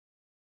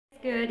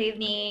Good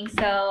evening.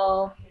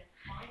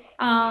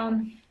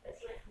 Um,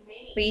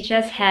 we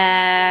just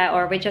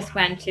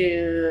went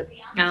to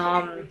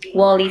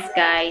Wally's,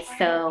 guys.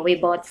 So we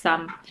bought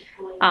some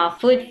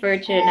food for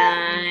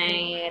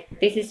tonight.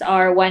 This is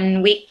our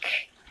 1 week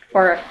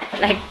for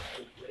like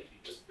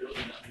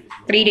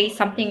 3 days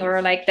something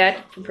or like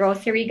that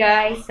grocery,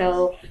 guys.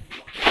 So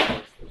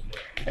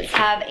let's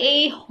have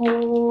a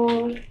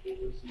whole.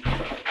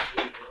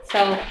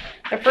 So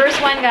the first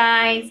one,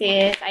 guys,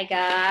 is I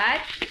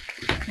got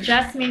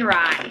jasmine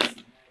rice.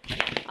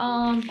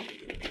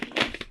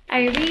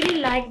 I really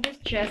like this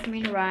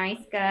jasmine rice,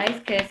 guys,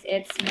 because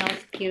it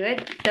smells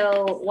good.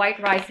 Though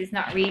white rice is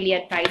not really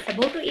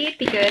advisable to eat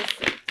because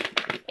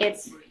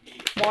it's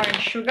more in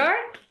sugar.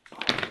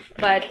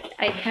 But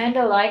I kind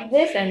of like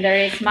this, and there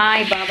is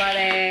my baba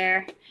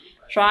there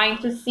trying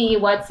to see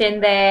what's in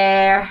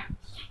there.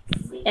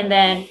 And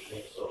then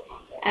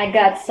I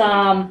got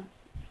some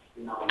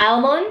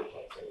almond.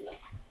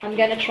 I'm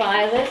gonna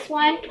try this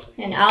one.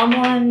 An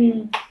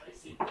almond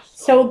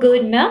so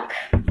good milk.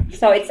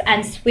 So it's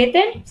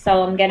unsweetened.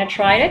 So I'm gonna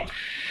try it.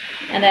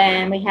 And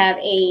then we have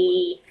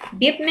a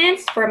beef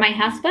mince for my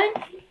husband.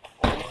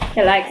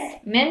 He likes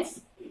mince.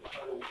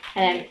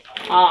 And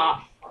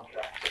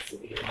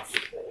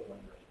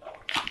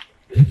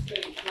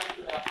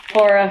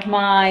for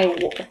my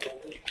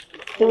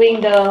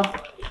doing the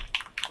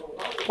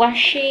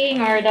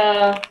washing or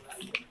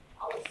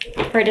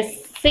for the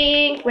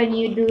sink, when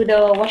you do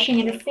the washing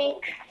in the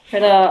sink for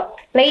the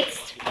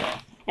plates,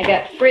 I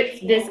got Fritz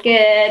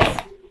biscuits.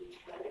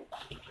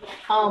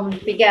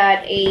 We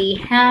got a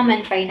ham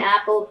and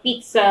pineapple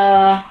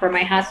pizza for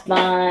my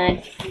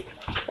husband.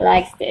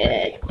 Likes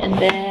it. And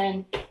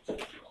then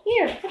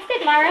here, what's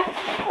it, Mara?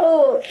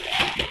 Oh,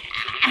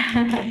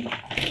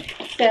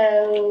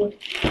 so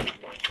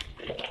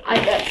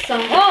I got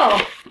some.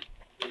 Oh,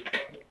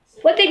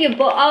 what did you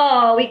buy?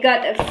 Oh, we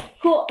got a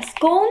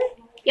scone.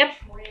 Yep,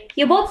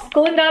 you bought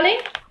scone, darling.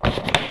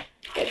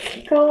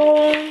 It's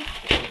scone.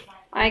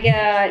 I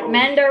got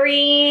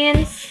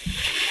mandarins.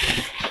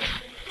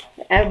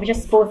 I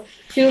just bought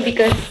 2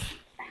 because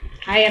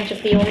I am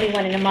just the only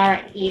one in the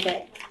Mara eat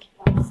it.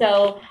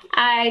 So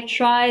I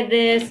tried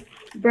this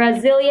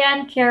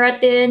Brazilian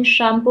keratin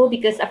shampoo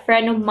because a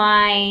friend of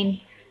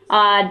mine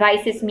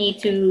advises me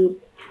to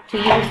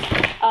use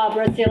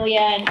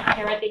Brazilian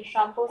keratin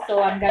shampoo.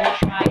 So I'm gonna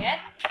try it.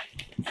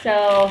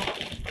 So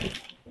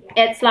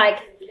it's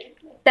like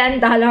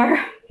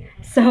 $10.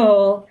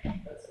 So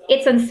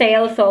it's on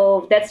sale.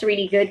 So that's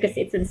really good because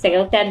it's on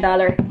sale, $10.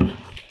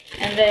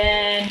 And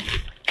then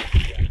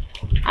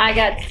I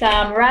got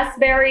some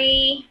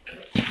raspberry.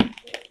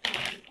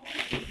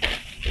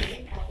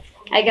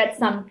 I got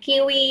some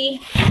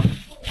kiwi.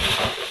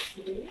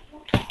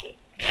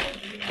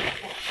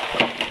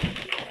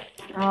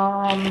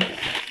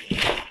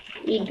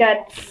 We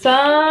got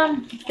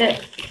some.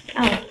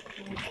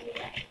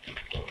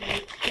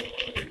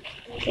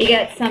 We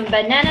got some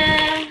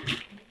banana.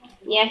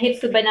 Yeah,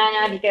 heaps of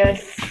banana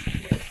because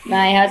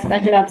my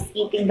husband loves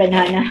eating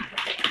banana.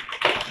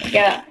 We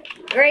got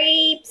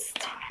grapes.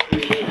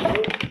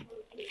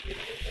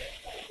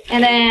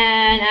 And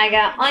then I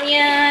got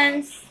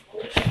onions.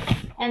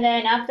 And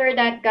then after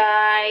that,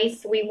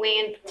 guys, we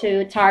went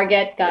to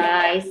Target,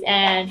 guys,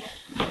 and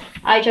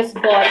I just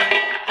bought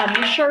a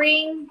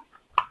measuring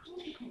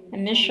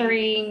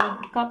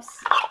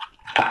cups.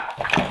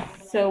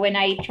 So when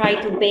I try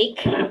to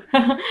bake,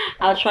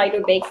 I'll try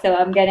to bake, so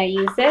I'm gonna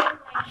use it.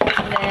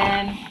 And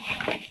then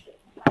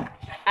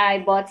I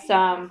bought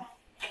some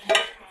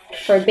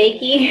for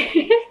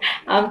baking.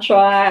 I'll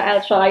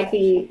try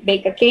to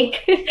bake a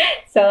cake.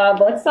 So I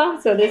bought some.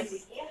 So this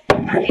is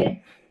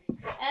it.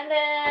 And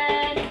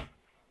then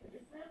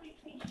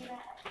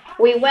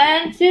we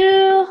went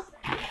to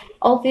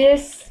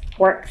office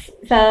works.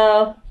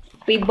 So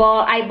I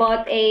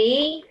bought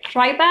a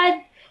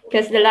tripod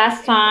because the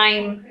last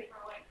time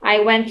I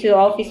went to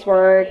office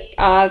work,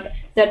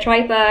 the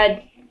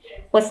tripod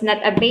was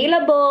not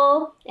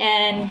available,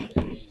 and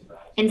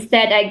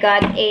instead I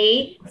got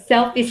a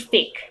selfie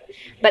stick.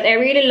 But I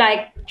really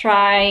like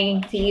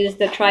trying to use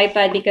the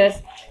tripod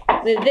because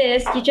with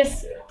this you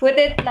just put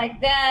it like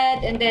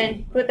that and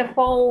then put the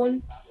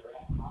phone,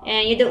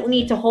 and you don't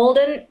need to hold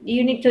it.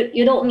 You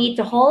don't need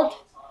to hold.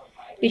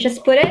 You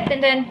just put it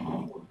and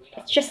then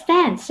it just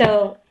stands.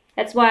 So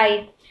that's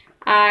why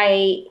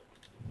I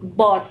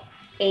bought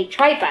a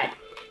tripod.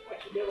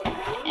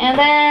 And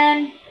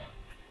then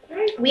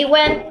we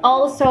went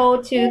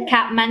also to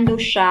Katmandu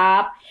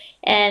shop,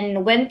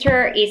 and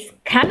winter is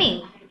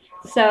coming.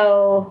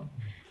 So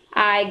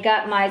I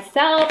got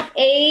myself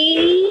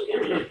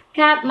a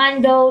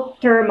Katmandu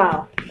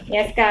thermal.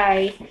 Yes,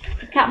 guys,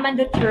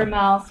 Katmandu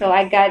thermal. So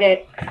I got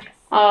it.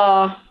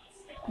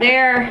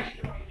 They're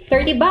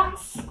 $30,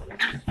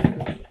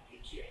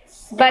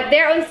 but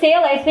they're on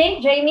sale, I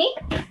think, Jamie.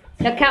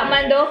 The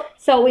Katmandu.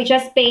 So we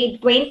just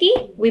paid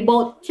 20. We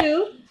bought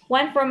 2,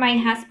 one for my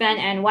husband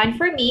and one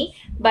for me.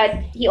 But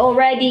he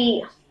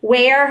already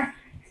wear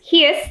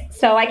his,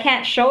 so I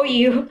can't show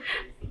you.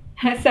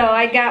 So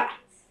I got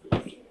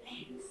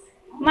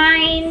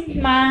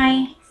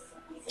my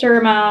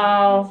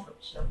thermal.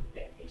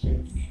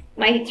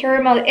 My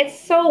thermal, it's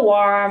so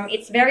warm.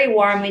 It's very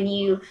warm when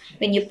you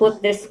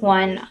put this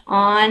one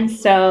on.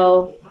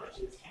 So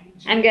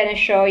I'm gonna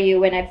show you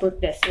when I put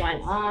this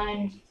one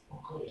on.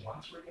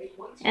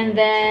 And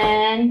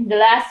then the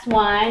last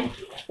one,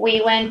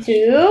 we went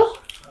to,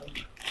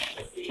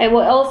 I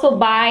will also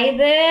buy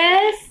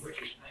this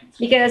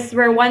because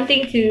we're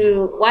wanting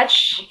to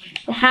watch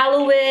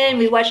Halloween.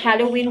 We watch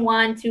Halloween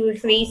 1, 2,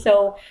 3.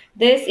 So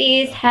this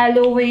is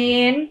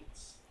Halloween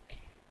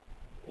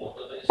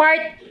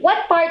part.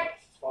 What part?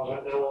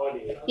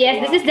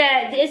 Yes,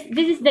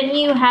 this is the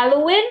new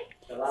Halloween.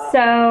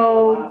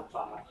 So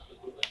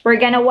we're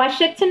gonna watch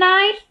it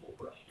tonight.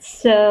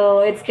 So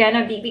it's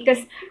gonna be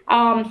because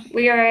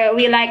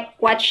we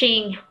like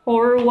watching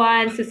horror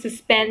ones, the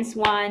suspense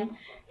one.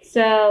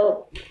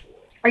 So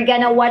we're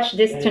gonna watch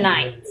this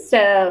tonight.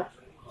 So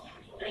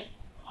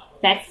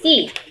let's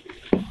see.